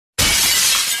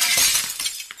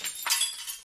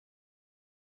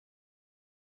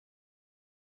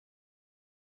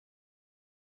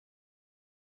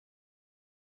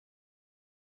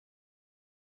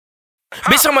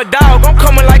Bitch, I'm a dog, I'm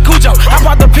coming like Cujo. I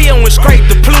pop the P and went straight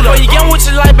to Pluto. When you get with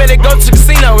your life, better go to the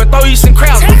casino and throw you some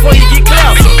crowds before you get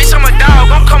clout. Bitch, I'm a dog,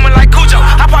 I'm coming like Cujo.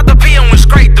 I pop the P and went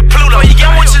straight to Pluto. When you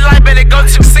get with your life, better go to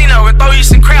the casino and throw you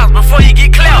some crowds before you get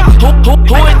clout. Who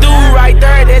a dude right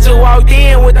there that just walked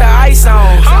in with the ice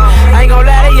on? I ain't gon'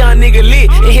 lie, that young nigga lit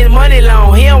and his money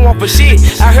long. He don't want for shit.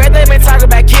 I heard they been talking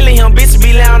about killing him. Bitches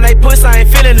be loud on they pussy, I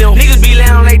ain't feeling them. Niggas be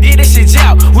loud on they did this shit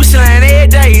out. We slaying every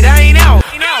day, they ain't out.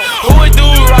 Who a dude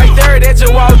right there that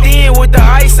just walked in with the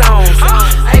ice on?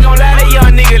 I ain't gon' lie, that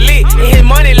young nigga lit and his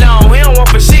money long. He don't want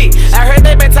for shit. I heard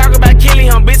they been talking about killing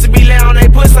him. Bitches be loud on they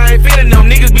pussy, I ain't feeling them.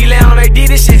 Niggas be loud on they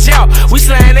did this shit out. We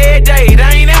slaying every day,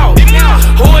 they ain't out.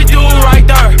 Who a dude right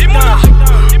there?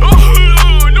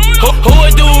 Who a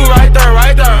dude right there,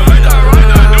 right there?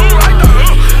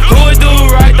 Who a dude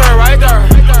right there, right there?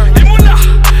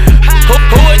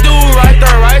 Who a dude right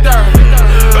there, right there?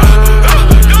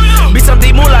 Bitch, I'm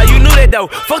DeeMula, you knew that though.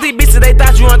 Fuck these bitches, they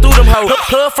thought you run through them hoes.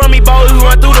 Plug from me, boy, you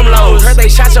run through them lows. Heard they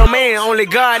shot your man, only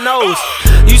God knows.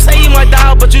 You say you my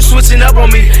dog, but you switching up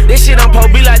on me. This shit don't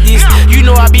po' be like this. You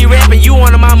know I be rapping, you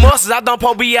one of my muscles. I don't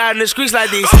po' be out in the streets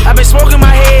like this. I been smoking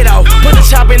my head off. Put the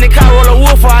chop in the car, roll a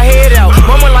wood before I head out.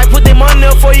 Mama like, put that money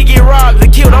up before you get robbed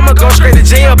and killed. I'ma go straight to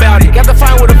jail about it. Got to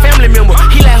fight with a family member.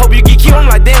 He like, hope you get killed. I'm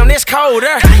like, damn, that's cold,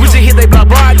 We just hit they block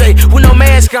broad day with no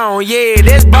mask on. Yeah,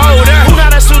 that's bold, Who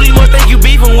got a suit, you must think you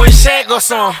beefing with Shaq or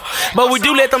something. But we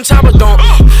do let them choppers dump.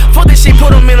 Fuck this shit,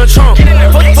 put them in a trunk.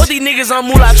 Fuck these niggas on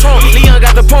Moolah Trump. Leon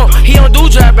got the pump. He don't do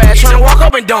drive-by, tryna walk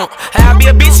up and dunk. I'll be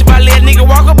a bitch if I let a nigga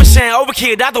walk up and shine.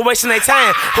 Overkill, that's the wasting their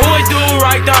time. Who a dude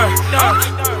right there?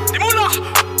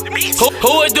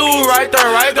 Who a dude right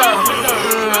there, right there?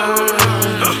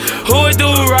 Who a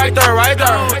dude right there, right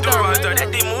there?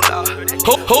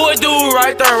 Who a dude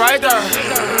right there, right there?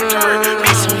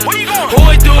 Who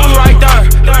a dude right there?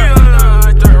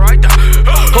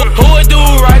 Who a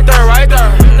dude right there, right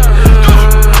there?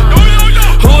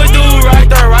 Who a dude right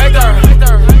there, right there?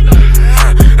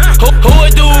 Who a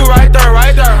dude right there,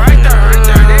 right there?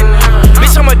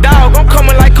 Bitch, I'm a dog, I'm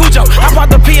coming like Cujo. I pop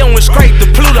the P and went straight to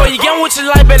Pluto. When you get with your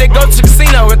life, better go to the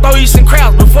casino and throw you some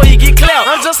crowds before you get clout.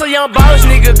 I'm just a young boss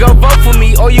nigga, go vote for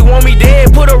me. Or you want me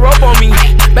dead, put a rope on me.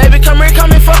 Baby, come here,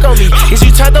 come and fuck on me. Is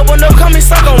you turned up or no, come and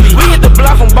suck on me. We hit the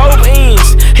block on both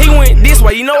ends. He went this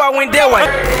way, you know I went that way.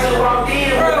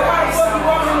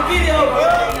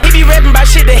 Rapping about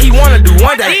shit that he wanna do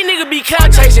one day. These niggas be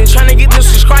clout chasing, tryna get this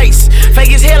subscribes. Fake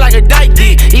his head like a dyke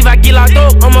did. If I get locked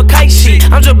up, I'm a kite shit.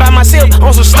 I'm just by myself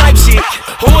on some snipe shit.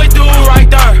 Who a dude right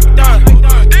there?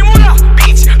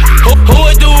 Who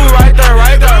a dude right there,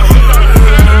 right there?